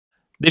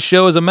This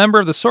show is a member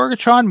of the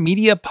Sorgatron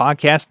Media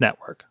Podcast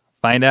Network.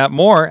 Find out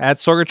more at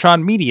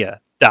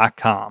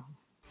sorgatronmedia.com.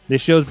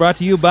 This show is brought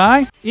to you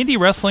by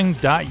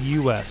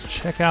IndieWrestling.us.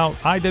 Check out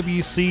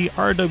IWC,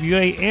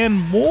 RWA,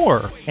 and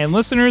more. And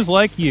listeners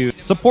like you,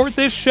 support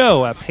this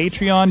show at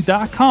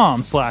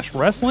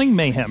patreon.com/Wrestling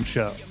Mayhem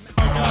Show.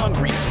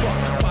 Hungry as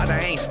fuck, but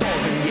I ain't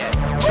starving yet.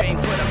 Chain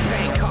for the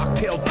pain,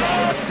 cocktail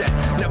bar set.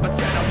 Never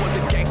said I was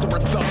a gangster or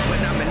thug, but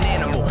I'm an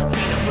animal.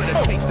 Feeding for the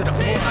taste of the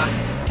blood.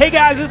 Hey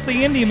guys, it's the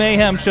Indie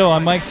Mayhem Show.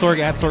 I'm Mike Sorg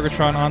at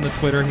Sorgatron on the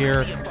Twitter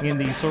here in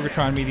the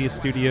Sorgatron Media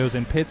Studios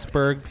in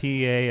Pittsburgh, PA,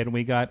 and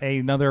we got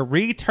another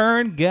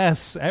return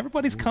guest.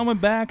 Everybody's coming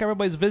back.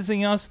 Everybody's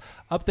visiting us,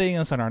 updating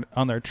us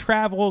on their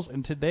travels,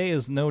 and today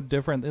is no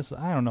different. This is,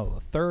 I don't know, the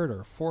third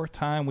or fourth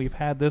time we've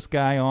had this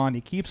guy on.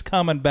 He keeps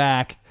coming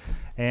back.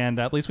 And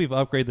at least we've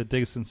upgraded the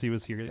dig since he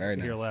was here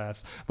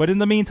last. But in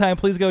the meantime,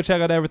 please go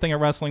check out everything at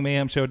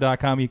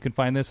WrestlingMayhemShow.com. You can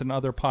find this and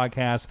other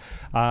podcasts.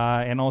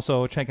 And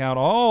also check out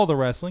all the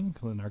wrestling,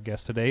 including our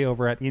guest today,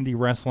 over at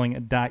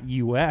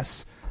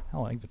IndieWrestling.us.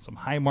 Hell, even some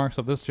high marks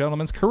of this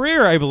gentleman's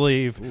career, I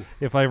believe,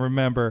 if I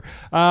remember,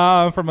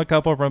 from a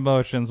couple of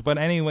promotions. But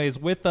anyways,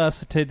 with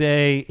us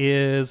today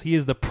he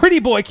is the Pretty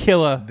Boy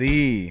Killer.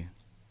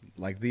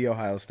 Like the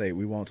Ohio State.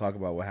 We won't talk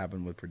about what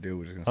happened with Purdue.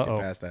 We're just going to skip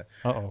past that.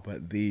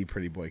 But the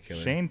Pretty Boy Killer.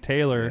 Shane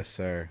Taylor. Yes,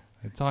 sir.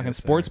 You're talking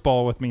sports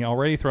ball with me,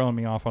 already throwing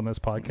me off on this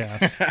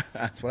podcast.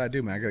 That's what I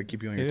do, man. I got to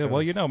keep you on your toes.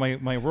 Well, you know,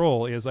 my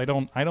role is I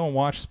don't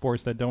watch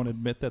sports that don't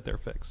admit that they're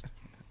fixed.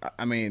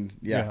 I mean,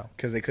 yeah,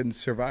 because they couldn't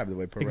survive the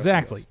way pro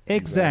wrestling does.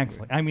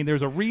 Exactly. I mean,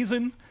 there's a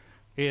reason,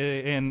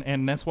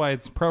 and that's why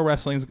it's pro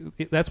wrestling.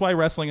 That's why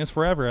wrestling is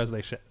forever, as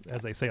they say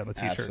on the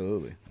T-shirt.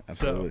 Absolutely.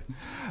 So,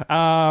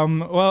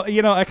 well,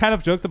 you know, I kind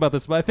of joked about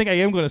this, but I think I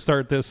am going to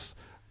start this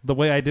the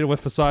way I did with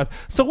Facade.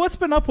 So, what's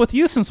been up with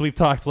you since we've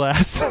talked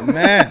last?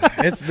 Man,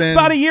 it's been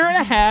about a year and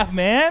a half,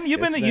 man.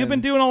 You've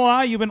been doing a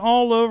lot. You've been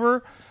all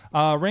over.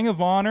 Ring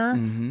of Honor.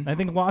 Mm-hmm. I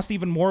think lost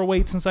even more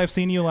weight since I've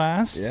seen you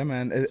last. Yeah,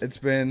 man. It's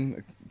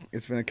been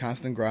a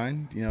constant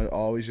grind. You know,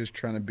 always just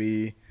trying to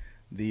be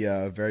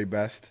the very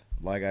best.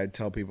 Like I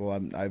tell people,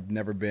 I've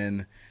never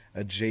been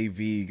a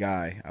JV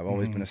guy. I've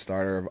always been a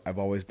starter. I've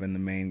always been the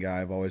main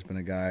guy. I've always been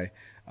a guy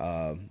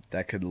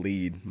that could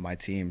lead my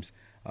teams,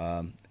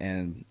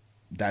 and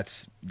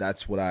that's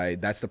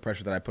the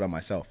pressure that I put on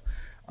myself.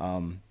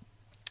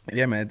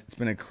 Yeah, man, it's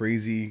been a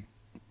crazy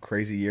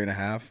year and a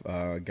half.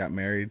 Got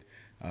married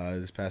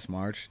this past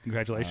March.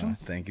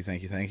 Congratulations! Thank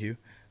you.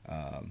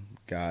 I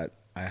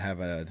have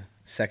a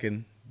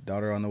second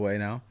daughter on the way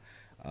now.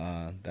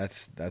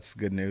 That's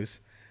good news.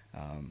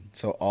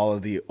 So all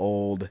of the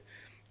old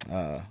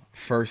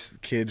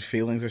first kid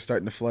feelings are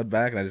starting to flood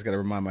back, and I just got to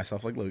remind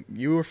myself, like, look,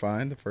 you were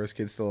fine. The first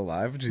kid's still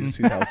alive. She's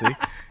healthy.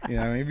 You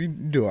know, maybe you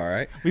do all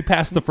right. We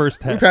passed the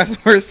first test.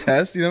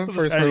 You know,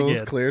 first hurdle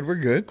is cleared. We're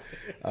good.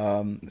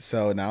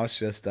 So now it's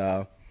just,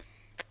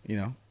 you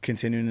know,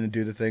 continuing to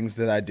do the things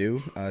that I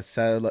do,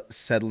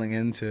 settling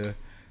into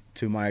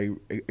my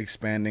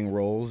expanding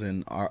roles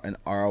in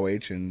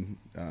ROH and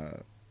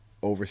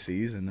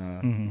overseas,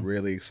 and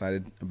really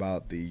excited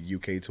about the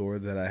UK tour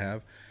that I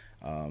have.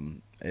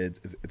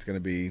 It's going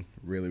to be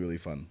really, really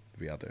fun to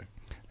be out there.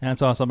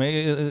 That's awesome.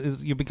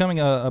 You're becoming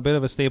a bit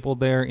of a staple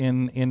there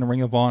in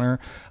Ring of Honor.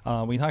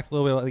 We talked a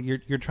little bit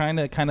about you're trying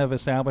to kind of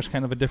establish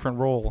kind of a different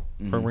role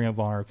for Ring of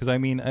Honor, because I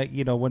mean,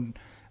 you know, when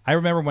I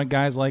remember when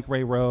guys like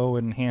Ray Rowe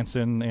and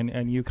Hanson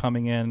and you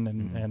coming in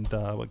and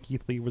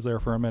Keith Lee was there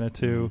for a minute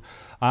too.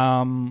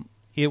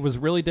 It was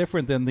really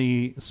different than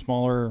the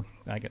smaller,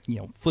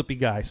 flippy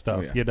guy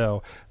stuff, you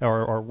know,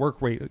 or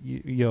work rate,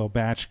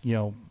 match,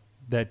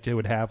 that they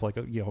would have, like,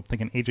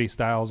 thinking AJ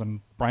Styles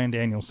and Bryan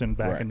Danielson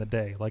back in the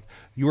day. Like,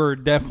 you were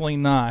definitely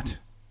not,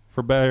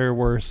 for better or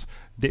worse,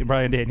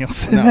 Bryan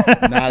Danielson. No,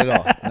 not at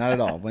all. Not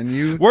at all.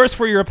 Worse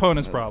for your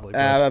opponents, probably.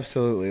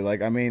 Absolutely.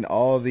 Like, I mean,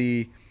 all of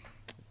the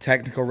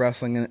technical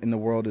wrestling in the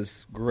world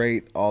is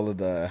great. All of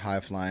the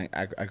high-flying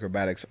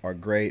acrobatics are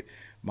great.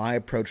 My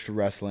approach to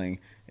wrestling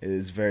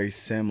is very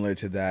similar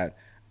to that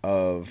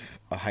of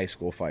a high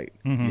school fight.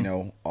 You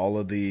know, all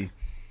of the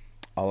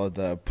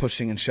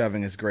pushing and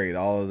shoving is great.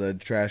 All of the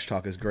trash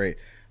talk is great.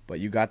 But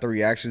you got the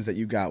reactions that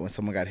you got when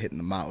someone got hit in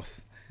the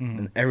mouth.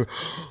 And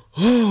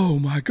oh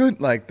my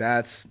goodness. Like,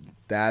 that's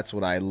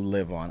what I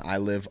live on. I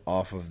live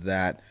off of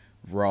that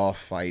raw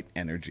fight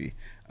energy.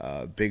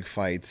 Big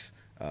fights,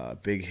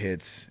 big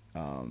hits,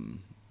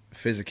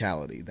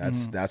 physicality.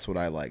 That's what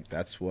I like.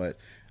 That's what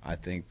I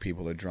think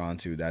people are drawn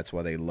to. That's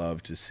why they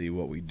love to see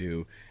what we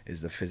do, is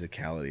the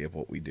physicality of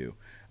what we do.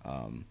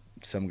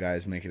 Some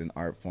guys make it an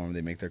art form.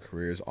 They make their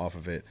careers off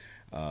of it.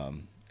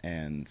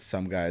 And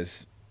some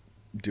guys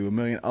do a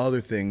million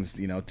other things,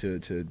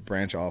 to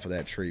branch off of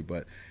that tree.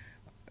 But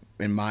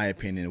in my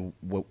opinion,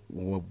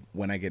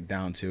 when I get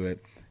down to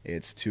it,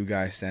 it's two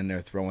guys standing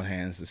there throwing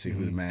hands to see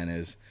who the man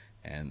is.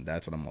 And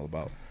that's what I'm all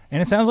about.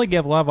 And it sounds like you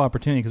have a lot of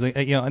opportunity, because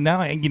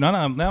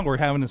now we're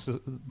having this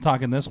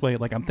talking this way.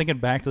 Like, I'm thinking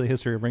back to the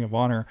history of Ring of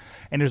Honor,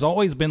 and there's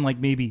always been like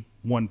maybe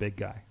one big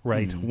guy,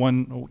 right?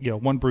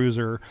 One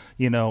bruiser,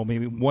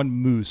 maybe one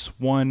moose,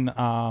 one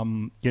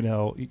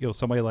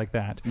somebody like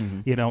that.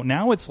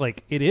 Now it's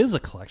like it is a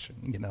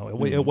collection.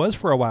 It was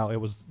for a while. It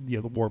was the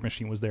War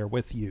Machine was there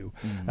with you.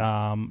 You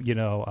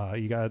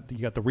got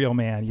the real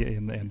man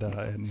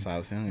and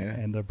Silas Young,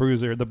 and the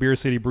bruiser, the Beer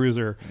City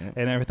Bruiser,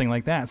 and everything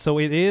like that. So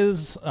it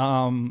is,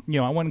 I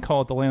wouldn't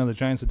call it the land of the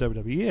giants that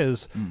WWE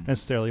is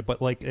necessarily, but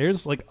like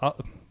there's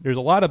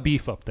a lot of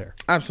beef up there.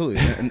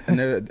 Absolutely, and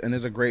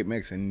there's a great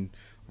mix in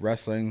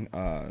wrestling.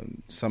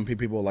 Some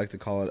people like to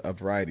call it a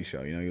variety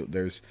show.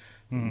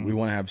 We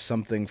want to have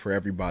something for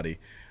everybody.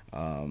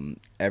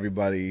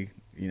 Everybody,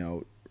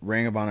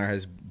 Ring of Honor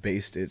has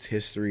based its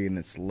history and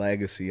its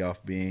legacy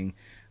off being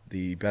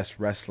the best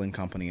wrestling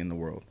company in the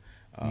world.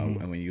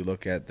 And when you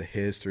look at the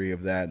history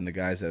of that and the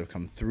guys that have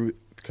come through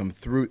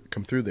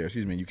there,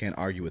 you can't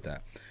argue with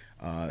that.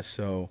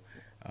 So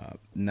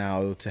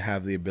now to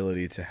have the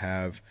ability to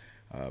have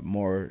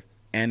more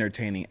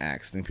entertaining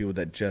acts than people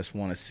that just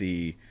want to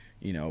see,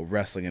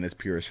 wrestling in its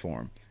purest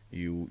form.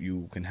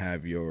 You can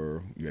have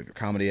your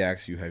comedy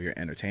acts, you have your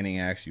entertaining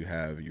acts, you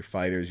have your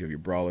fighters, you have your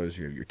brawlers,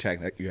 you have your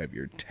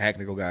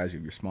technical guys, you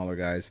have your smaller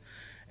guys,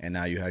 and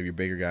now you have your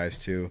bigger guys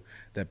too.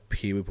 That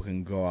people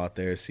can go out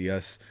there, see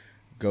us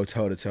go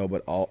toe to toe,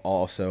 but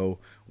also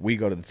we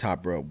go to the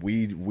top rope.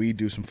 We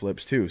do some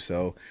flips too.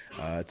 So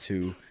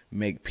to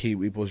make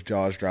people's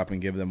jaws drop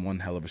and give them one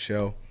hell of a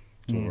show,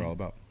 that's what we're all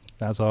about.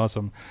 That's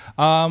awesome.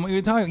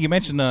 You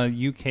mentioned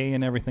UK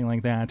and everything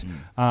like that.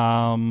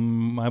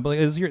 I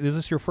believe is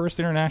this your first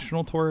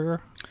international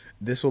tour?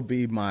 This will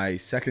be my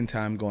second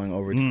time going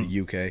over to the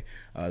UK.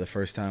 The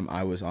first time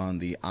I was on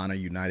the Honor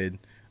United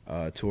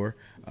tour.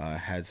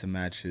 Had some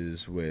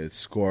matches with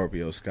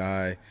Scorpio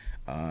Sky.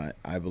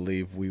 I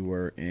believe we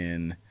were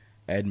in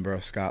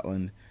Edinburgh,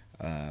 Scotland,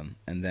 and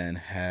then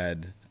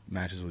had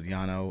matches with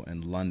Yano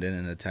in London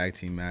in a tag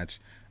team match.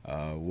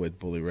 With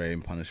Bully Ray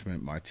and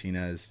Punishment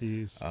Martinez.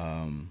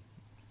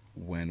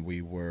 When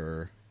we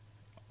were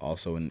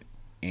also in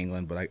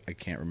England, but I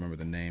can't remember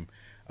the name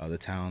of the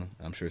town.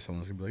 I'm sure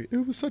someone's going to be like,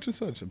 it was such and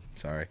such. I'm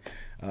sorry.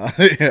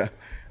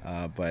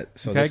 But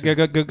so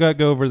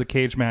go over the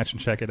cage match and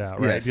check it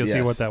out, right? You'll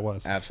see what that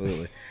was.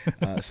 Absolutely.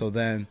 So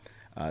then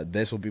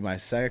this will be my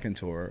second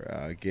tour.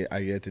 I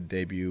get to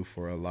debut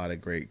for a lot of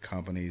great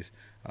companies,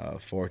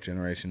 Fourth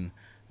Generation,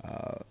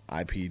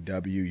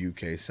 IPW,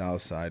 UK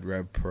Southside,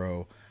 Rev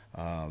Pro,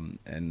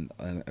 and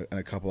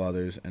a couple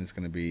others, and it's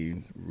going to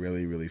be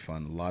really, really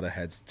fun. A lot of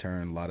heads to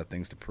turn, a lot of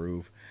things to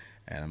prove,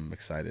 and I'm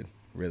excited,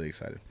 really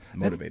excited,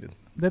 motivated.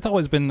 That's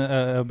always been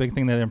a big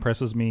thing that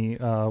impresses me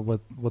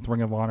with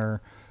Ring of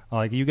Honor.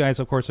 Like you guys,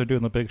 of course, are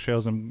doing the big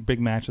shows and big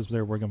matches with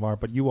their Ring of Honor,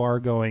 but you are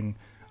going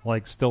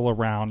still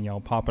around,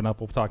 popping up.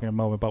 We'll talk in a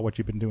moment about what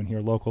you've been doing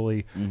here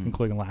locally,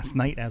 including last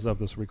night as of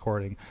this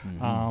recording.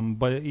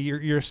 But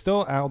you're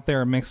still out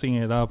there mixing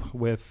it up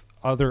with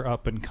other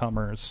up and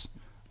comers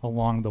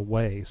along the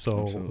way.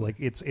 So Absolutely.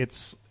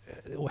 it's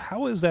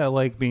how is that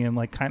like being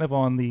kind of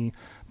on the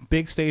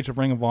big stage of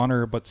Ring of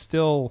Honor, but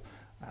still,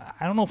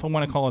 I don't know if I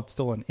want to call it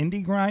still an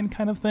indie grind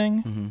kind of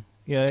thing.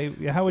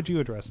 Yeah, how would you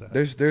address that?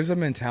 There's a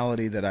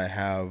mentality that I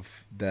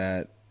have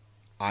that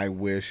I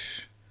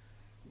wish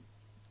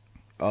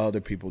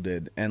other people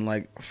did,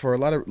 and for a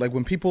lot of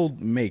when people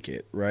make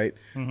it right,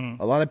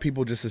 a lot of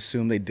people just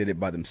assume they did it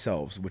by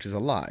themselves, which is a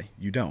lie.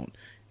 You don't.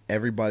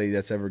 Everybody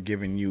that's ever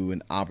given you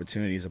an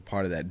opportunity is a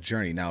part of that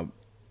journey. Now,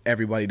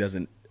 everybody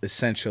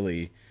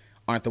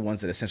aren't the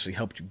ones that essentially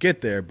helped you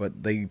get there,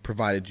 but they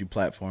provided you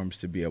platforms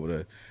to be able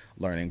to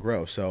learn and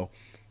grow. So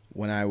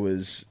when I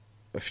was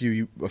a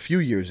few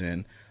years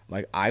in,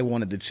 I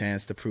wanted the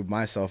chance to prove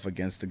myself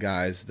against the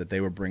guys that they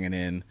were bringing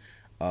in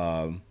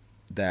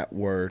that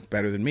were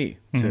better than me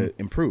to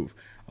improve.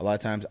 A lot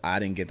of times I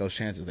didn't get those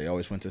chances. They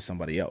always went to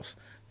somebody else.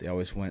 They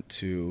always went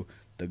to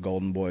the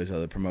Golden Boys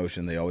of the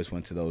promotion. They always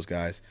went to those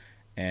guys.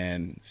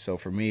 And so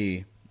for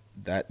me,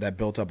 that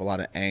built up a lot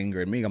of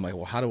anger in me. I'm like,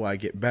 well, how do I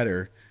get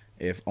better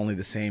if only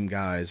the same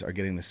guys are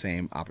getting the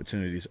same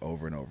opportunities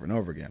over and over and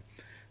over again?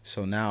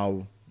 So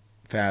now,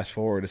 fast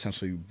forward,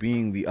 essentially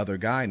being the other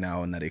guy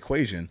now in that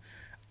equation,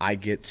 I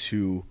get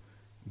to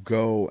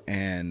go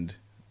and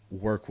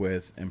work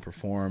with and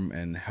perform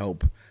and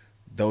help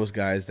those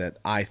guys that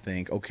I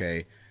think,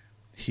 okay,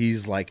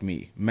 he's like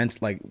me,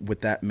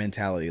 with that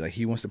mentality.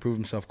 He wants to prove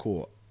himself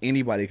cool.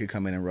 Anybody could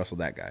come in and wrestle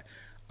that guy.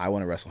 I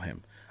want to wrestle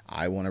him.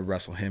 I want to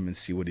wrestle him and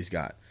see what he's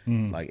got.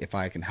 If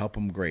I can help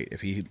him, great. If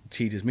he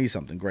teaches me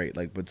something, great.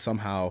 But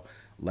somehow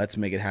let's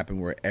make it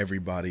happen where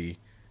everybody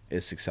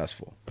is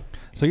successful.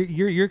 So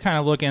you're kind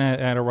of looking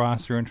at a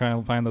roster and trying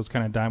to find those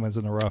kind of diamonds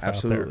in the rough.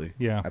 Absolutely. Out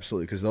there. Yeah,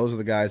 absolutely. Because those are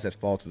the guys that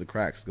fall to the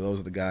cracks.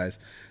 Those are the guys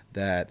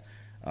that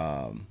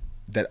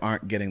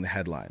aren't getting the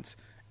headlines.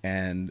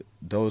 And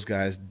those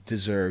guys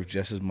deserve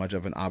just as much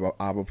of an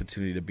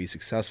opportunity to be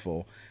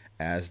successful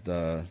as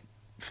the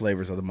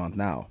flavors of the month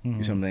now. You know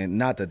what I'm saying?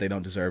 Not that they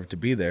don't deserve to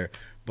be there,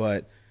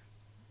 but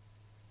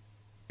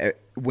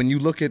when you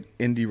look at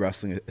indie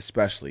wrestling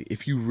especially,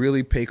 if you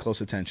really pay close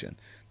attention,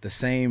 the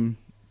same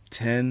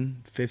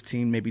 10,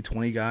 15, maybe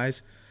 20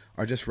 guys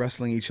are just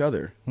wrestling each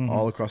other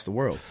all across the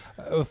world.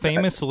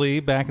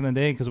 Famously, back in the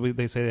day, because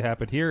they say it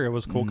happened here, it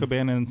was Colt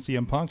Cabana and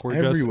CM Punk were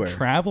Everywhere. just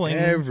traveling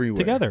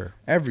together.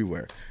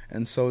 Everywhere.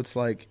 And so it's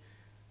like,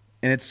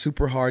 and it's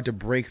super hard to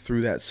break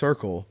through that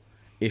circle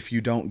if you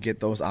don't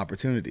get those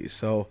opportunities.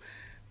 So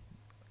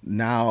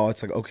now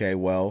it's like, okay,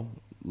 well,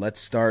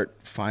 let's start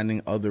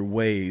finding other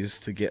ways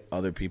to get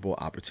other people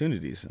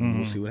opportunities, and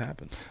we'll see what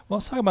happens. Well,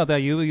 let's talk about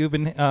that. You've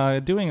been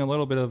doing a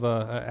little bit of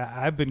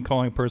I've been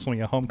calling personally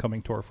a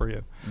homecoming tour for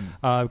you,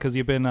 because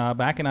you've been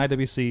back in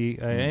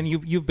IWC, and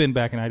you've been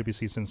back in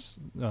IWC since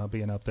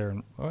being up there.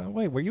 And,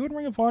 wait, were you in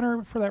Ring of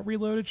Honor for that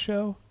Reloaded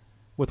show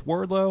with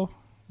Wardlow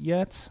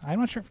yet? I'm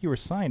not sure if you were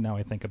signed. Now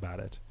I think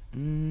about it,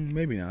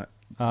 Maybe not.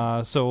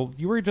 so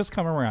you were just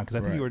coming around, because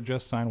I think you were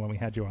just signed when we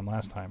had you on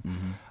last time.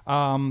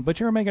 But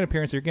you were making an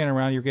appearance. You're getting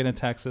around. You're getting to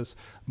Texas.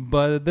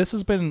 But this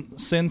has been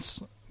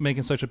since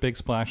making such a big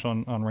splash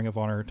on Ring of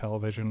Honor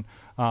television.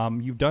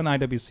 You've done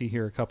IWC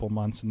here a couple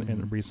months in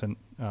the recent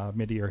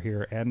mid-year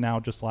here, and now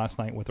just last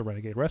night with the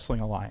Renegade Wrestling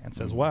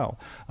Alliance as well.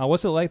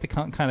 What's it like to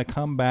kind of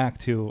come back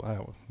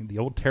to the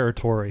old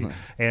territory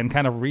and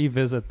kind of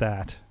revisit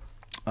that?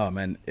 Oh,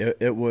 man,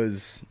 it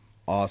was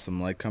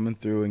awesome. Like, coming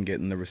through and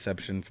getting the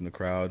reception from the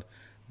crowd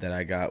that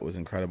I got was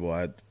incredible.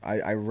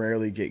 I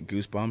rarely get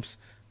goosebumps,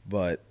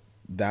 but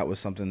that was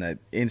something that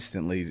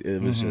instantly,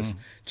 it was just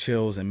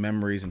chills and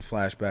memories and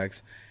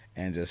flashbacks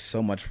and just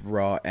so much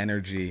raw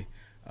energy.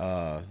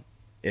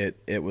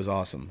 It was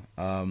awesome.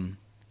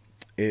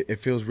 It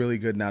feels really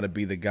good now to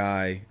be the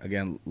guy,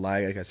 again,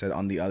 like I said,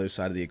 on the other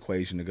side of the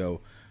equation, to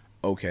go,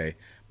 okay,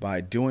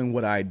 by doing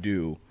what I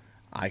do,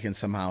 I can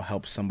somehow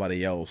help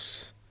somebody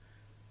else,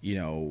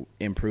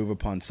 improve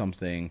upon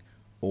something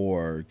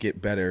or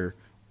get better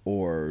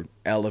or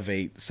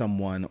elevate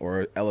someone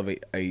or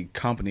elevate a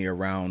company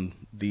around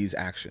these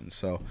actions.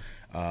 So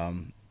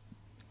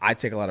I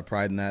take a lot of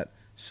pride in that.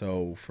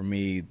 So for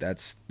me,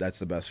 that's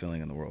the best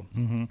feeling in the world.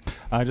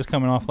 Just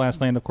coming off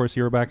last night, of course,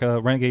 you were back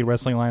at Renegade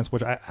Wrestling Alliance,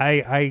 which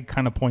I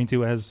kind of point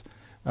to as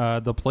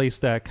the place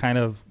that kind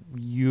of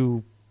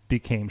you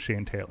became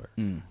Shane Taylor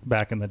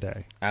back in the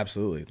day.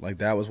 Absolutely. Like,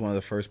 that was one of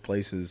the first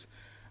places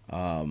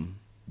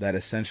that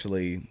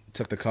essentially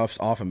took the cuffs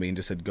off of me and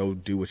just said, go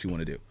do what you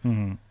want to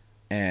do.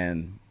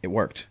 And it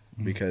worked,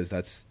 because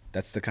that's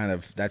the kind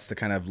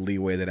of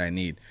leeway that I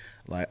need.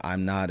 Like,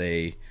 I'm not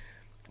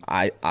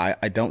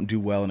I don't do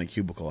well in a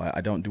cubicle.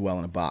 I don't do well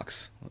in a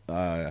box.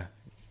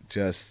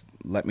 Just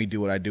let me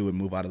do what I do and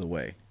move out of the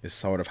way is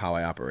sort of how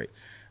I operate.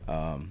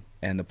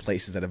 And the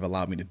places that have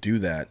allowed me to do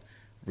that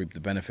reap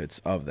the benefits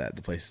of that.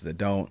 The places that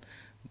don't,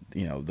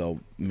 they'll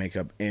make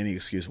up any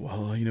excuse.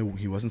 Well,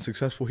 he wasn't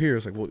successful here.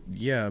 It's like, well,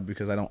 yeah,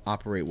 because I don't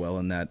operate well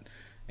in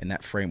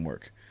that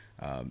framework.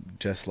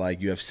 Just like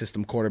you have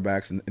system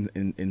quarterbacks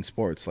in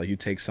sports. Like, you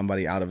take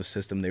somebody out of a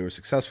system they were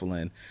successful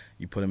in,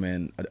 you put them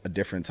in a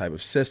different type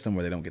of system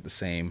where they don't get the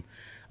same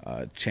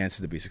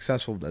chances to be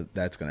successful.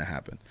 That's going to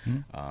happen.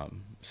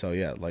 So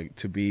yeah, like,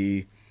 to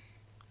be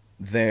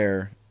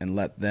there and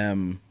let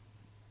them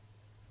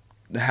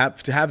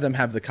have them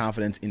have the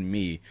confidence in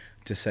me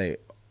to say,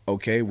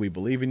 okay, we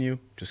believe in you,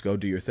 just go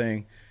do your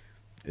thing,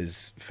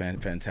 is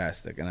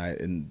fantastic.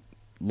 And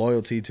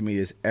loyalty to me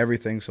is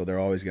everything, so they're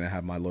always going to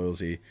have my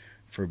loyalty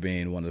for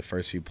being one of the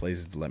first few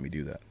places to let me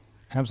do that.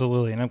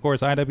 Absolutely. And of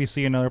course,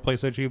 IWC, another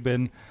place that you've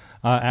been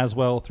as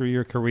well through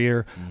your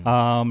career,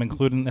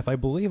 including,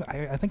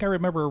 I think I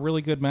remember a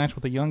really good match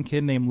with a young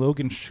kid named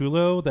Logan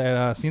Shulo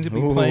that seems to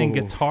be playing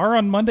guitar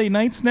on Monday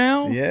nights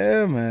now.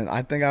 Yeah, man.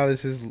 I think I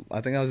was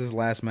his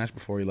last match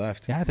before he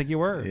left. Yeah, I think you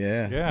were.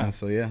 Yeah. And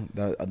so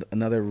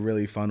another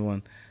really fun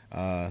one,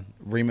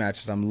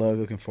 rematch that I'm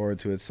looking forward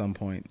to at some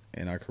point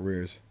in our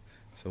careers.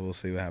 So we'll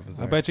see what happens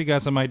there. I bet you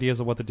got some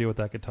ideas of what to do with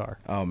that guitar.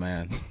 Oh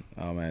man.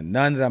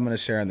 None that I'm going to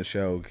share on the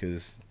show,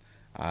 because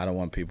I don't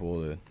want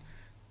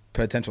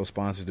potential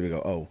sponsors to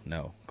go, oh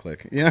no,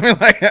 click.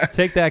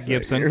 Take that,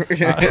 Gibson. You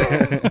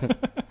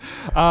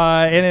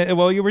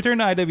returned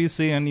to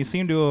IWC, and you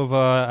seem to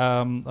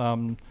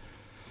have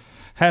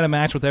had a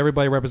match with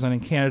everybody representing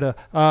Canada,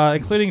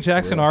 including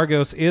Jackson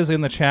Argos is in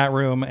the chat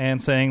room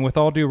and saying, with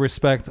all due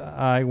respect,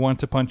 I want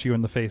to punch you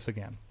in the face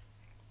again.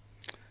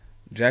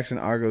 Jackson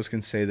Argos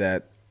can say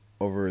that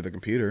over the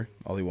computer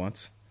all he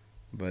wants,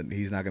 but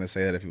he's not going to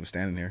say that if he was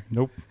standing here.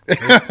 Nope.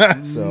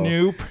 So,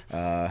 nope.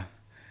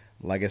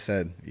 Like I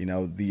said,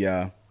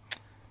 the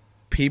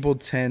people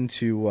tend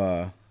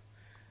to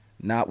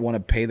not want to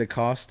pay the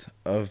cost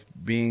of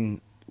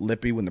being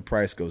lippy when the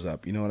price goes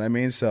up. You know what I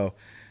mean? So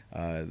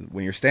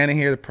when you're standing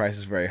here, the price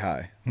is very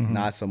high.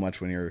 Not so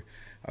much when you're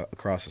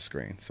across the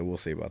screen. So we'll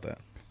see about that.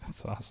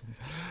 That's awesome.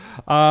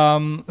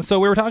 So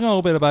we were talking a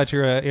little bit about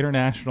your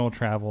international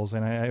travels,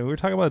 and we were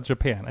talking about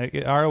Japan.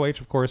 ROH,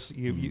 of course,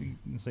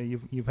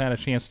 you've had a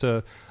chance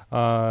to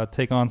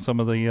take on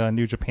some of the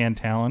New Japan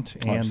talent,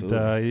 and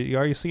are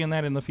you seeing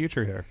that in the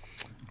future here?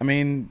 I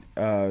mean,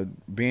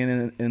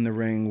 being in the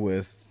ring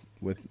with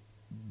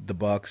the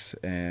Bucks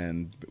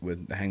and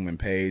with Hangman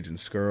Page and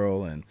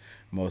Skrull, and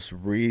most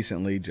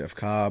recently Jeff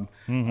Cobb.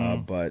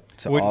 But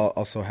to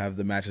also have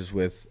the matches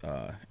with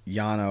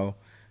Yano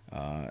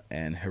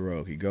and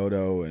Hiroki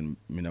Goto and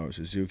Minoru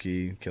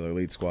Suzuki, Killer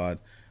Elite Squad.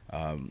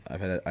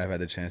 I've had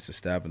the chance to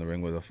step in the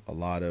ring with a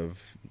lot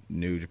of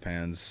New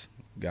Japan's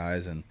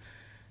guys, and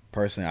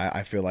personally,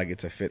 I feel like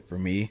it's a fit for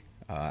me.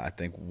 I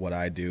think what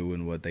I do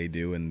and what they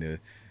do, and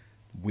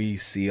we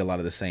see a lot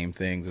of the same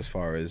things as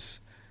far as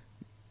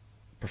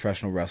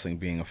professional wrestling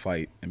being a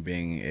fight and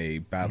being a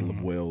battle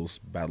of wills,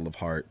 battle of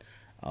heart.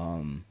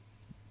 And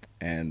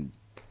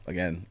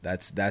again,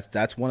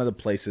 that's one of the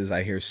places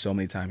I hear so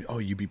many times. Oh,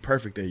 you'd be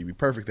perfect there. You'd be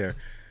perfect there.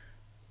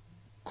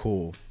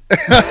 Cool.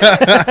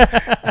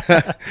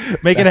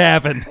 Make it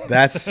happen.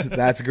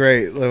 That's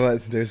great.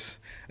 There's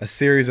a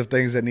series of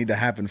things that need to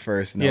happen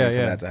first in order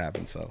for that to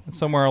happen. So it's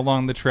somewhere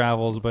along the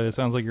travels, but it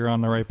sounds like you're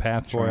on the right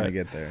path for it. Trying to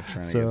get there.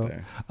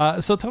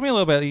 So tell me a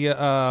little bit.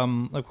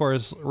 Of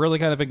course, really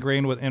kind of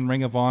ingrained in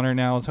Ring of Honor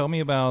now. Tell me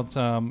about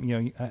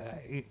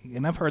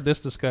and I've heard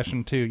this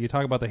discussion too. You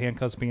talk about the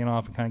handcuffs being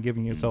off and kind of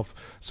giving yourself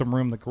some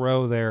room to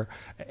grow there.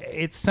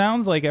 It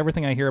sounds like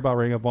everything I hear about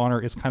Ring of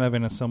Honor is kind of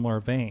in a similar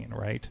vein,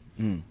 right?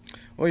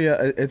 Well, yeah,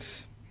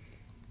 it's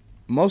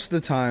most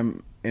of the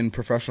time in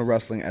professional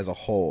wrestling as a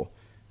whole,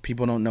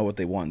 people don't know what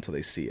they want until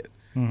they see it.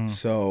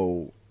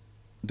 So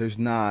there's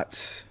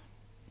not,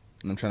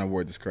 and I'm trying to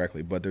word this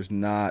correctly, but there's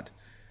not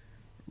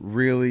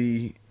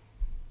really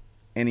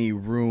any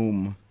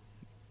room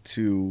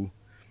to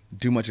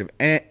do much of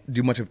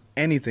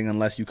anything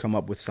unless you come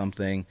up with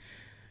something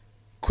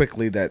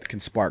quickly that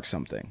can spark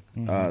something.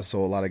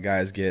 So a lot of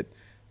guys get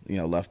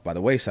left by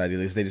the wayside.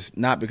 They just,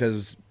 not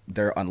because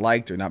they're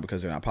unliked or not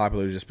because they're not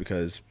popular, just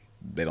because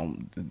they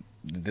don't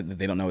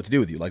know what to do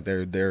with you. Like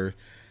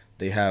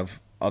they have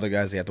other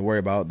guys they have to worry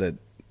about that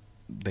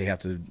they have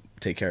to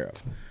take care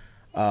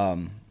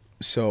of.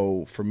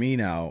 So for me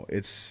now,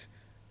 it's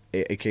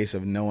a case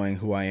of knowing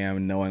who I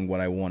am, knowing what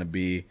I want to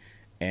be,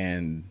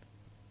 and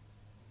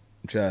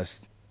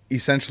just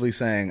essentially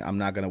saying, I'm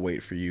not going to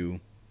wait for you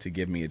to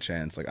give me a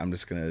chance. Like, I'm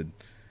just going to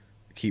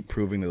keep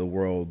proving to the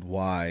world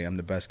why I'm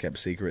the best kept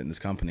secret in this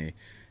company,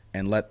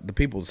 and let the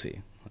people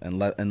see, and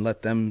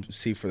let them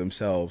see for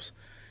themselves.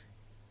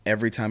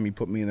 Every time you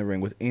put me in the ring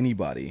with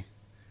anybody,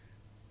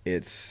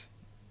 it's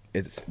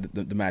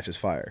the match is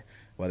fire.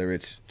 Whether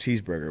it's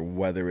Cheeseburger,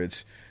 whether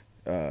it's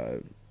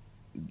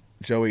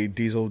Joey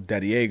Diesel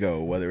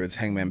Diego, whether it's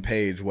Hangman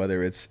Page,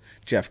 whether it's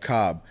Jeff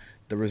Cobb,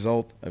 the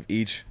result of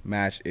each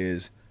match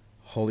is,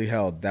 holy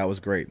hell, that was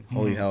great.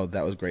 Holy hell,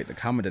 that was great. The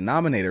common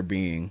denominator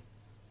being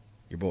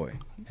your boy.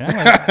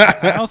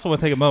 I also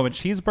want to take a moment.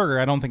 Cheeseburger,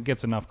 I don't think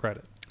gets enough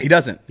credit. He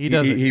doesn't. He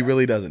doesn't. He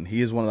really doesn't.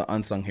 He is one of the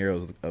unsung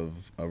heroes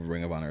of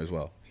Ring of Honor as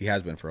well. He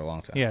has been for a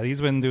long time. Yeah, he's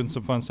been doing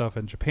some fun stuff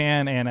in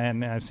Japan,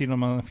 and I've seen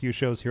him on a few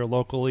shows here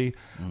locally.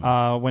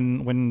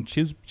 When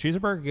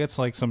Cheeseburger gets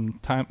like some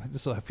time,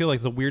 I feel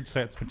like the weird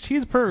sets. When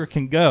Cheeseburger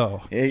can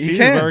go, he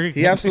can.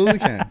 He absolutely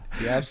can.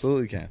 He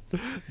absolutely can.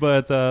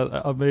 But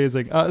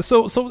amazing.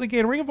 So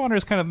again, Ring of Honor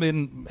has kind of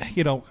been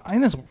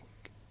in this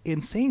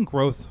insane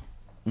growth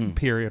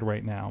period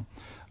right now.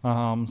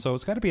 So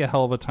it's got to be a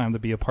hell of a time to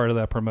be a part of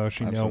that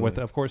promotion. Absolutely. With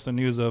of course the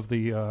news of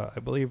the I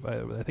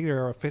think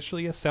they're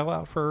officially a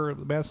sellout for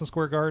Madison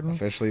Square Garden.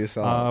 Officially a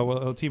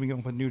sellout. Teaming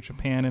up with New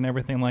Japan and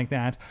everything like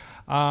that.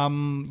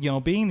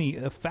 Being the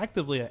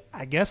effectively,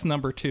 I guess,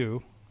 number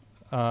 2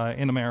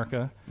 in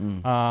America,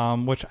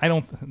 which I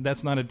don't.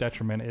 That's not a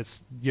detriment.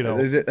 It's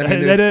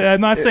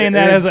I'm not saying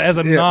that as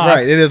a knock.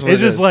 Right. It is.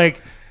 It's just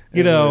like.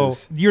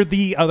 You're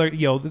the other,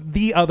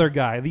 the other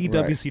guy, the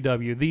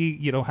WCW,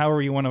 the, however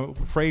you want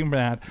to frame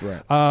that.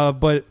 Right.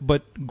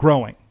 But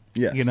growing.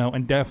 Yes.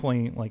 And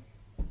definitely like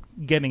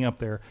getting up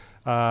there.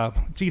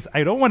 Geez,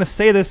 I don't want to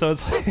say this, so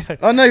it's like,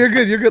 oh no, you're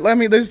good. You're good. I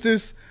mean, there's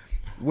this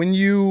when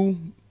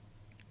you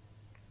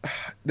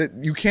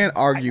can't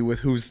argue with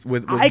who's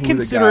with I who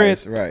consider the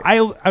guys, it.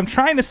 right. I'm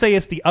trying to say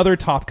it's the other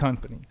top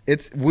company.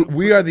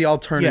 We are the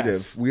alternative.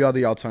 Yes. We are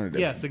the alternative.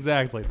 Yes,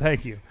 exactly.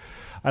 Thank you.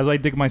 As I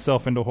dig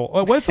myself into a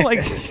hole. What's it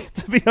like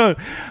to be kind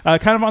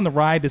of on the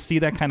ride to see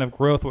that kind of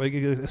growth,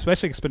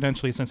 especially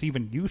exponentially since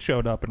even you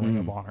showed up in Ring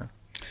of Honor?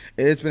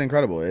 It's been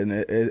incredible, and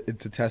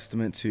it's a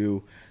testament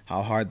to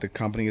how hard the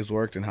company has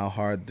worked and how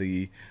hard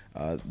the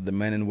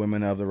men and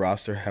women of the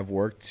roster have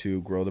worked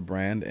to grow the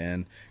brand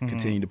and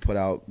continue to put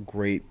out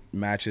great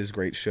matches,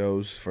 great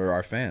shows for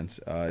our fans.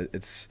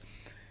 It's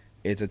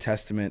a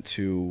testament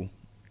to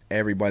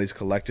everybody's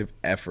collective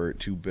effort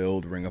to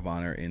build Ring of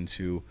Honor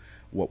into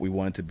what we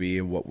want it to be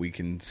and what we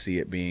can see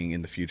it being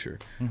in the future.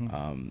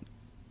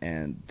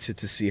 And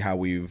to see how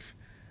we've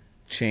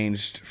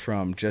changed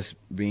from just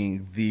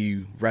being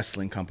the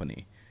wrestling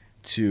company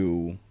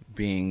to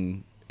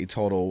being a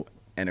total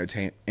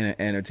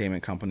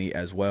entertainment company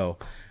as well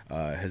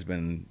has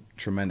been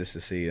tremendous to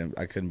see, and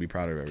I couldn't be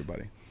prouder of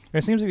everybody.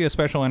 There seems to be a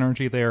special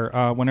energy there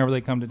whenever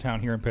they come to town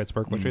here in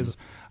Pittsburgh, which is,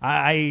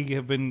 I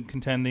have been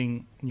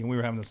contending, we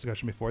were having this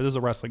discussion before, this is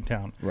a wrestling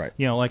town. Right.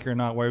 Like it or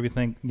not, wherever you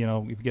think,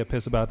 if you get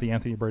pissed about the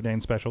Anthony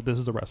Bourdain special, this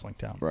is a wrestling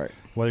town. Right.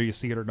 Whether you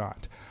see it or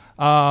not.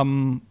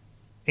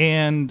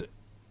 And,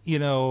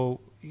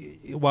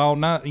 while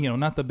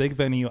not the big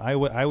venue,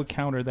 I would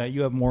counter that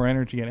you have more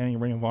energy at any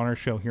Ring of Honor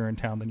show here in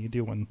town than you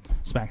do when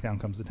SmackDown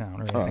comes to town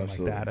or anything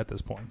like that at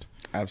this point.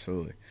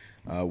 Absolutely.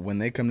 When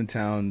they come to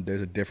town,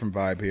 there's a different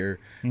vibe here,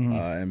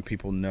 and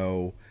people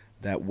know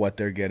that what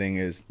they're getting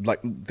is like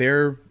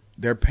they're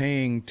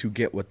paying to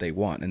get what they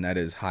want, and that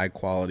is high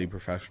quality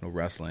professional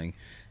wrestling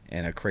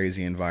in a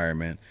crazy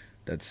environment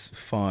that's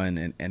fun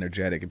and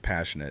energetic and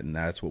passionate, and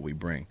that's what we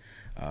bring.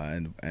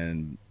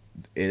 And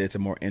it's a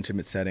more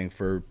intimate setting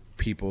for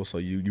people, so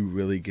you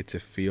really get to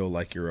feel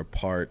like you're a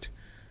part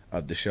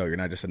of the show. You're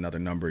not just another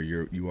number.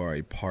 You are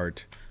a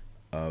part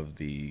of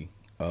the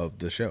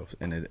show,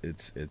 and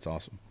it's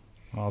awesome.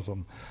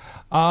 Awesome.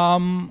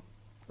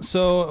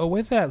 So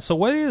with that,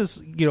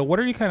 what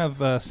are you kind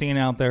of seeing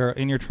out there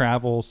in your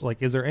travels?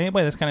 Like, is there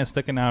anybody that's kind of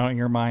sticking out in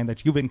your mind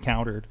that you've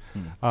encountered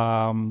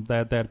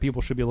that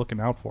people should be looking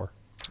out for?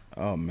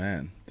 Oh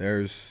man,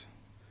 there's.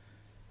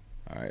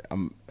 All right,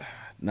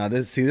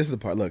 this is the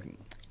part. Look,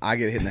 I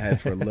get hit in the head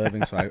for a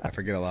living, so I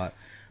forget a lot.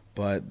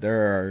 But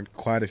there are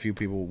quite a few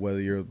people. Whether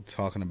you're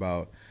talking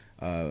about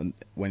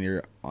when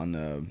you're on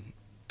the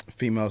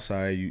female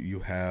side, you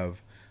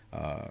have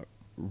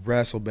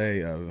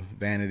WrestleBay,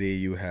 Vanity.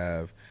 You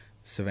have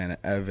Savannah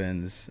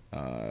Evans,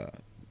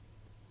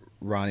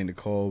 Ronnie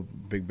Nicole,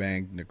 Big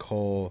Bang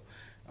Nicole.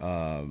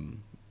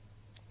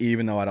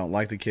 Even though I don't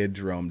like the kid,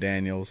 Jerome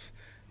Daniels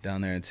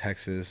down there in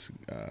Texas.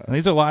 And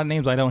these are a lot of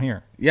names I don't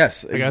hear.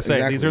 Yes, like I say,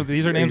 exactly.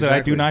 these are names that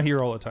I do not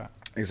hear all the time.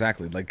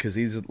 Exactly, because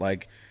these are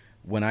like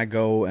when I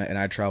go and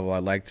I travel, I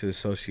like to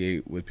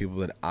associate with people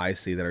that I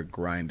see that are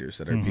grinders,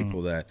 that are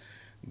people that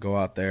go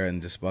out there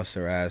and just bust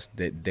their ass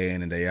day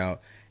in and day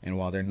out. And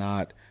while they're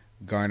not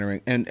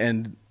garnering,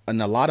 and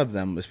a lot of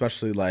them,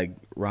 especially like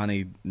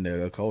Ronnie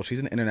Nicole, she's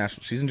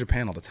in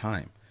Japan all the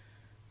time.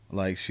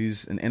 Like,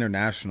 she's an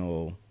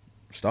international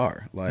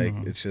star. Like,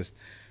 it's just,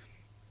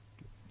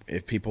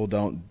 if people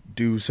don't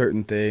do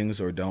certain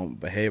things or don't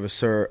behave a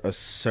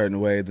certain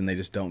way, then they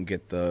just don't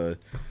get the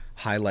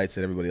highlights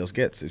that everybody else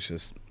gets. It's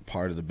just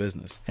part of the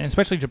business. And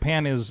especially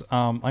Japan is,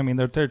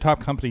 their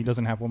top company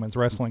doesn't have women's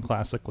wrestling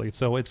classically,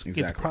 so it's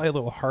probably a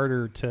little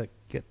harder to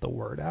get the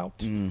word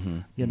out,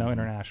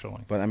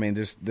 internationally. But I mean,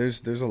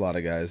 there's a lot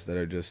of guys that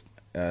are just,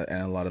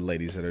 and a lot of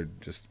ladies that are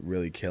just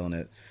really killing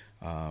it.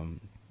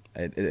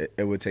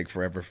 It would take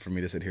forever for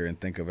me to sit here and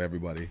think of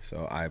everybody,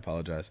 so I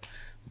apologize.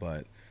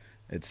 But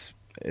it's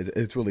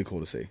really cool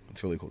to see.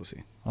 It's really cool to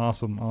see.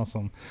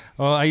 Awesome.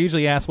 Well, I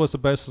usually ask what's the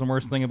best and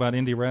worst thing about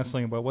indie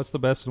wrestling, but what's the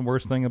best and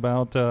worst thing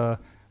about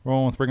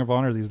rolling with Ring of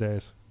Honor these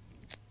days?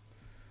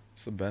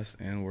 What's the best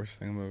and worst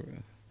thing about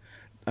it?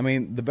 I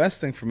mean, the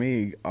best thing for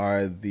me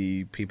are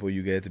the people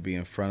you get to be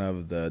in front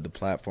of, the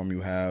platform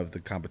you have, the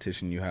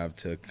competition you have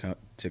to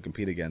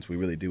compete against. We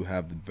really do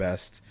have the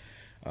best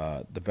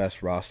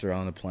roster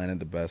on the planet,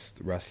 the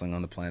best wrestling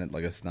on the planet.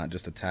 Like, it's not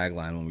just a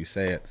tagline when we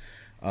say it.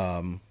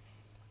 One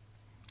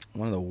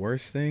of the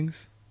worst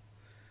things?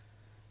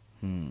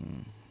 I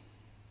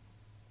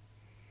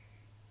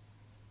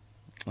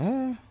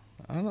don't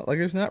know. Like,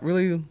 there's not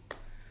really...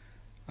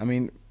 I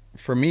mean,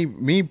 for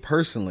me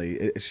personally,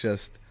 it's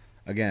just,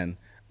 again,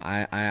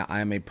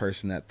 I'm a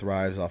person that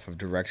thrives off of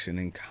direction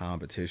and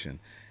competition.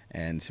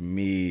 And to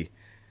me,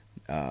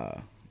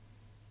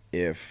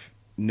 if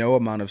no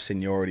amount of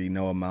seniority,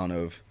 no amount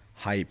of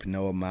hype,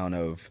 no amount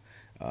of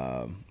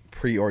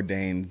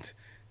preordained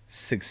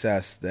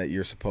success that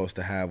you're supposed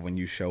to have when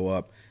you show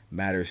up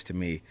matters to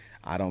me.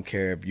 I don't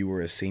care if you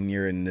were a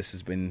senior and this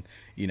has been,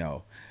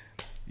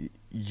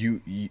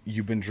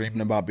 you've been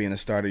dreaming about being a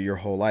starter your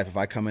whole life. If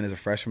I come in as a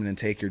freshman and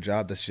take your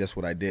job, that's just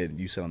what I did.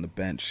 You sit on the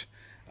bench.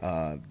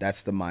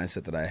 That's the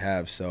mindset that I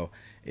have. So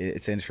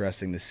it's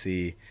interesting to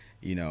see,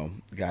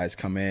 guys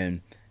come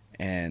in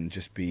and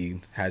just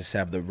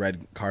have the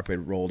red carpet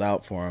rolled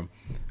out for them.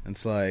 And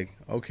it's like,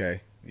 okay,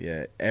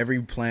 yeah,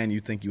 every plan you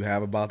think you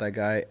have about that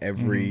guy,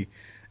 every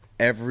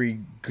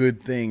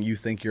good thing you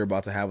think you're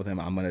about to have with him,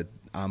 I'm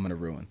gonna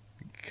ruin,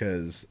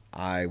 because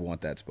I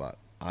want that spot.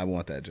 I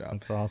want that job.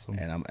 That's awesome.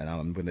 And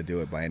I'm gonna do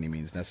it by any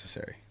means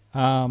necessary.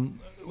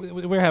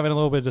 We're having a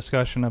little bit of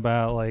discussion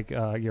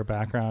about your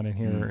background in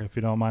here, if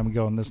you don't mind me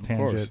going this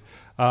tangent.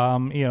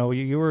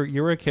 You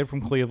were a kid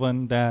from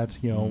Cleveland that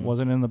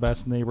wasn't in the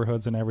best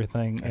neighborhoods and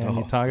everything, and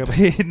you talk about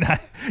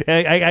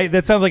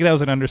that sounds like that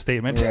was an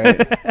understatement. Right.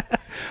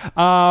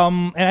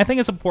 And I think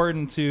it's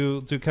important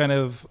to kind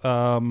of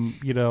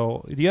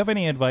do you have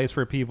any advice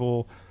for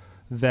people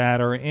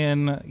that are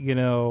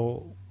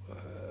in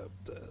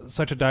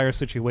such a dire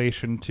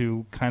situation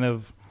to kind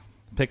of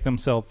pick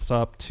themselves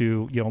up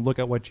to look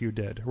at what you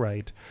did,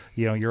 right?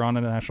 You're on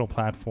a national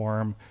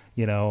platform,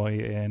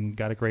 and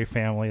got a great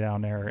family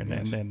down there, and,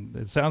 yes. and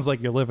it sounds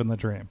like you're living the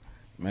dream.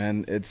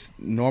 Man, it's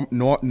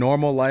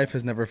normal life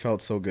has never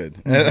felt so good,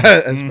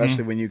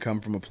 especially when you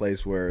come from a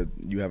place where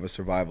you have a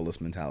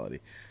survivalist mentality.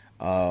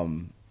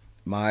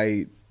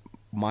 My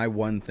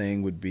one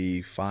thing would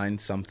be find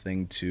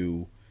something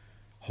to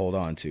hold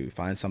on to,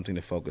 find something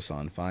to focus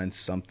on, find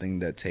something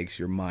that takes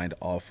your mind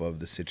off of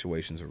the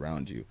situations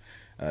around you,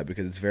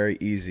 because it's very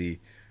easy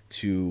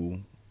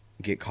to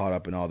get caught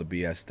up in all the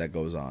BS that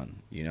goes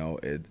on. You know,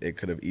 it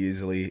could have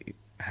easily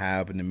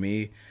happened to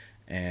me,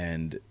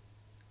 and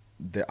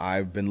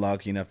I've been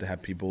lucky enough to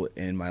have people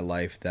in my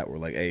life that were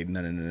like, "Hey,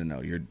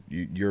 no,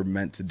 you're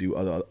meant to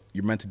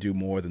do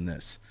more than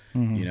this,"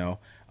 you know.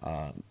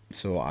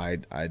 So I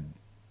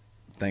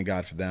thank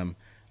God for them,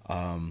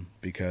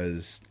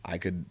 because I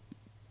could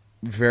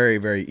very,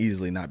 very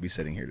easily not be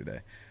sitting here today.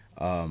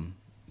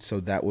 So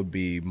that would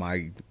be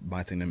my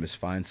thing to them, is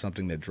find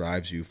something that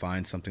drives you,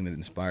 find something that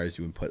inspires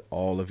you, and put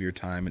all of your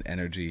time and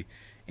energy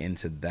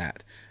into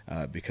that,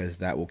 because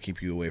that will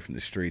keep you away from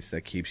the streets,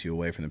 that keeps you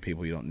away from the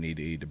people you don't need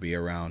to be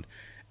around,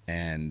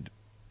 and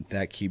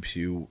that keeps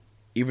you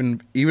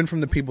even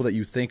from the people that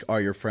you think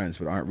are your friends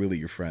but aren't really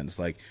your friends.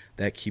 Like,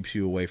 that keeps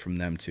you away from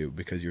them too,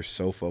 because you're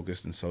so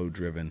focused and so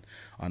driven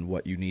on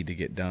what you need to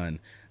get done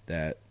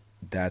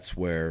that's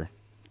where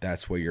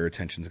your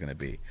attention's going to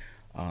be.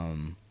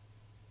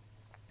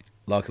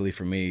 Luckily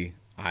for me,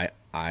 I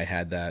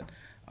had that,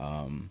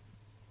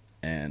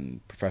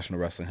 and professional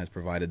wrestling has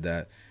provided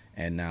that.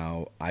 And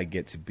now I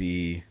get to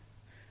be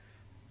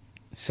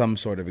some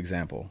sort of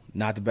example.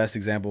 Not the best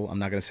example. I'm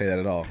not going to say that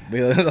at all.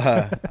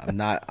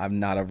 I'm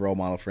not a role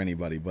model for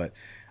anybody, but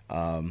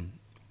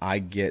I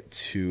get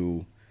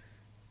to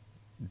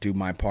do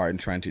my part in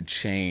trying to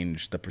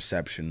change the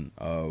perception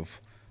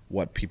of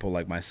what people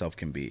like myself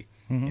can be.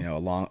 You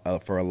know,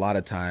 for a lot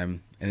of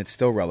time, and it's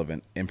still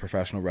relevant in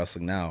professional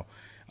wrestling now,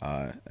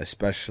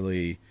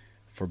 especially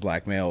for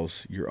black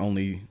males. You're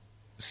only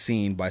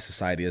seen by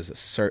society as a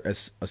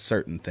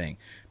certain thing.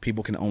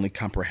 People can only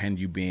comprehend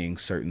you being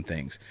certain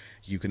things.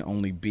 You can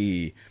only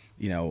be,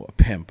 you know, a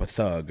pimp, a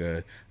thug,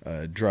 a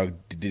drug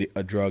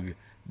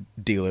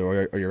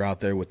dealer, or you're out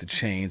there with the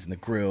chains and the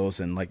grills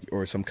and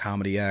or some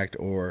comedy act,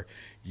 or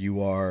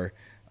you are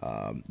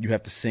you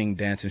have to sing,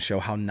 dance, and show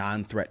how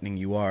non-threatening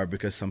you are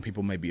because some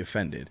people may be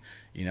offended,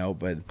 you know.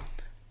 But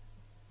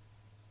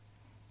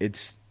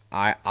it's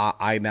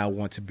I now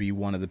want to be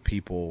one of the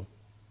people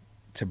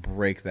to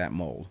break that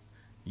mold.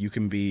 You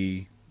can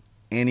be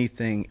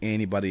anything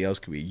anybody else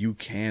could be. You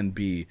can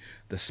be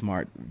the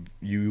smart.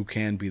 You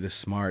can be the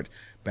smart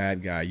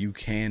bad guy. You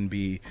can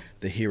be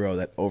the hero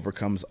that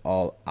overcomes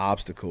all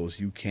obstacles.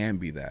 You can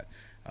be that.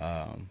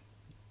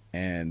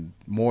 And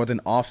more than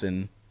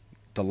often,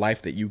 the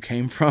life that you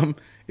came from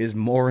is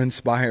more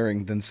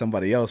inspiring than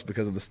somebody else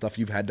because of the stuff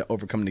you've had to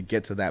overcome to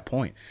get to that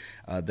point.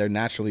 They're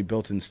naturally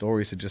built-in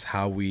stories to just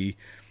how we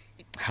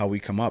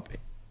come up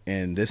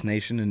in this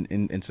nation and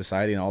in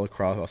society and all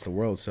across the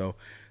world. So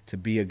to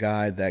be a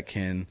guy that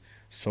can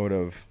sort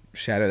of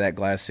shatter that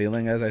glass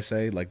ceiling, as I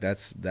say, like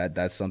that's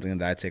something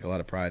that I take a lot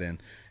of pride in,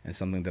 and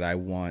something that I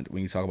want,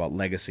 when you talk about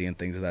legacy and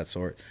things of that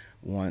sort,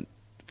 want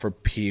for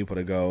people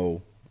to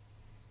go,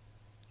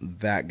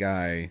 that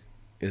guy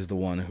is the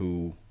one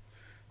who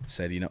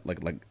said, you know,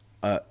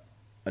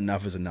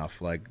 enough is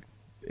enough. Like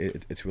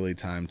it's really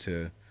time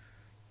to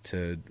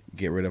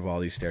get rid of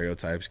all these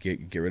stereotypes,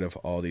 get rid of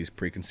all these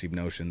preconceived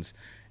notions,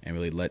 and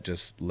really let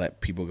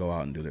people go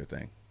out and do their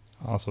thing.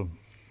 Awesome.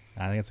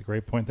 I think it's a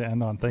great point to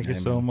end on. Thank you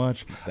Amen. so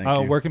much. Thank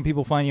you. Where can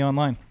people find you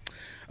online?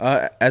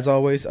 As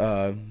always,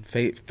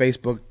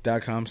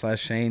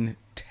 Facebook.com/Shane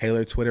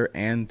Taylor, Twitter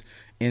and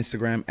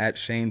Instagram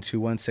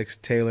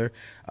 @Shane216Taylor.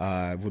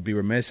 Would be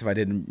remiss if I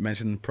didn't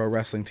mention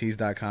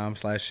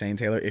ProWrestlingTees.com/Shane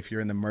Taylor. If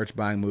you're in the merch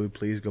buying mood,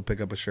 please go pick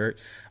up a shirt.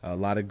 A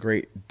lot of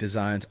great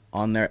designs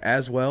on there,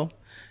 as well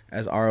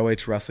as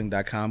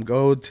ROHWrestling.com.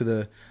 Go to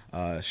the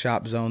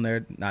shop zone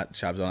there. Not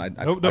shop zone.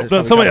 Nope,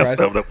 somebody else.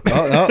 Nope.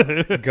 Oh, no.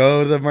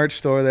 Go to the merch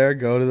store there.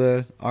 Go to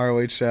the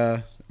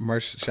ROH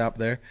merch shop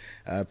there.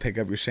 Pick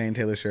up your Shane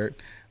Taylor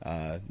shirt.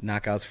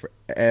 Knockouts for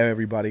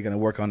everybody. Going to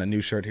work on a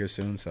new shirt here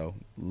soon, so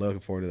looking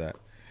forward to that.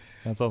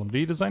 That's awesome. Do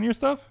you design your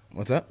stuff?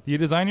 What's that? Do you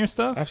design your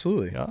stuff?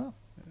 Absolutely. Yeah.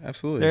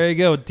 Absolutely. There you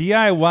go.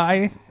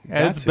 DIY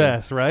at its to.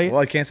 best, right?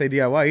 Well, I can't say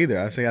DIY either.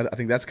 I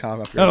think that's cop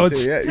up. Oh,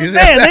 too. Yeah.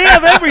 Man, they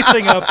have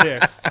everything up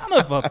there. Son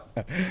of a.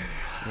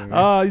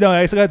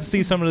 I still got to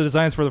see some of the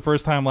designs for the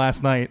first time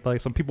last night. Like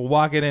some people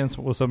walking in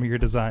with some of your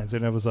designs,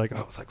 and I was like,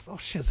 oh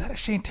shit, is that a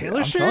Shane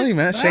Taylor shirt? I'm telling you,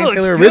 man, That Shane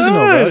looks Taylor good. original,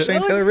 bro. Shane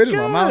That Taylor looks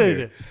original. I'm out good.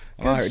 here.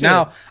 Good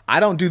Now, I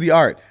don't do the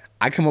art.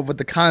 I come up with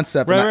the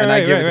concept, and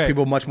I give it to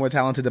people much more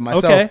talented than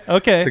myself.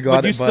 Okay. To go But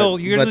out you there, still,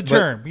 you're the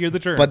germ. You're the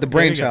germ. But the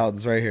There you go. brainchild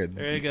is right here.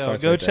 There you go.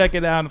 Starts Go right check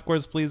it out. And of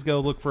course, please go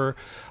look for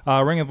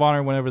Ring of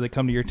Honor whenever they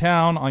come to your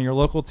town on your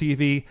local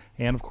TV.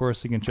 And of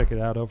course, you can check it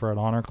out over at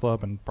Honor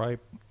Club and probably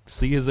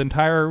see his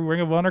entire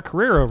Ring of Honor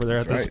career over there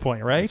at this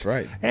point, right? That's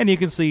right. And you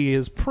can see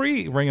his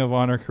pre-Ring of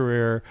Honor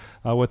career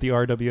with the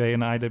RWA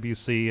and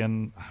IWC.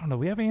 And I don't know,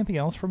 we have anything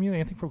else from you?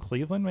 Anything from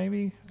Cleveland,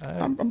 maybe?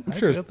 I'm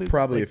sure it's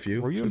probably a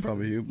few. Were you Sure in,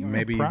 probably a few. you were in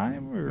Maybe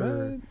Prime?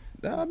 Or?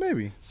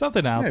 Maybe.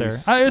 Something out Maybe. there.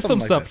 There's some Something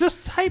like stuff. that.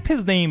 Just type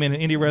his name in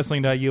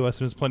indiewrestling.us.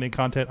 There's plenty of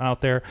content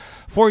out there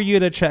for you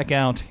to check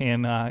out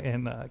and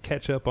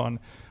catch up on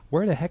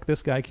where the heck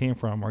this guy came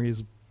from, or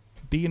he's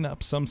beating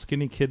up some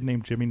skinny kid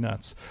named Jimmy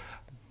Nuts.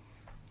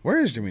 Where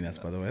is Jimmy Nuts,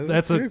 by the way?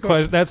 That's a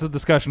question. That's a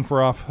discussion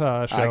for off show.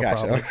 I got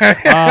probably. you.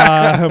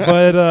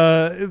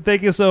 But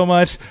thank you so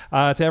much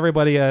to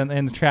everybody in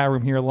the chat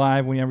room here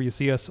live. Whenever you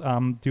see us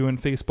doing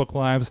Facebook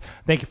Lives,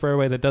 thank you for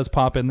everybody that does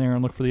pop in there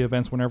and look for the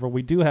events whenever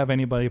we do have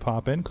anybody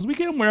pop in, because we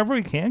get them whenever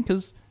we can.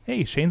 Because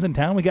hey, Shane's in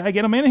town, we gotta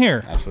get him in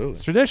here. Absolutely,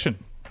 it's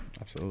tradition.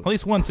 Absolutely, At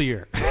least once a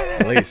year.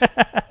 At least.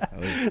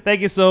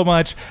 Thank you so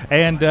much,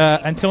 and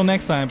until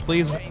next time,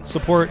 please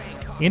support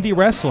indie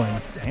wrestling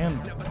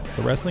and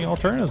the wrestling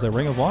alternatives at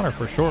Ring of Honor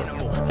for sure. For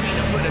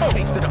the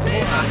taste of the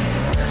floor.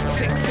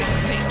 Sick,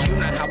 you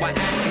know how I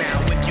act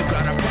now. If you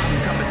got a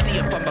problem, come and see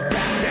if I'm a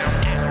back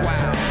down. Act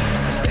wild.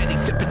 Steady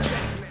sipping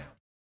Jack now.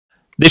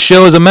 This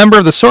show is a member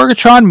of the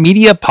Sorgatron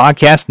Media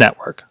Podcast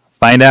Network.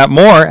 Find out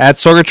more at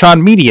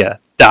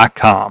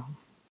sorgatronmedia.com.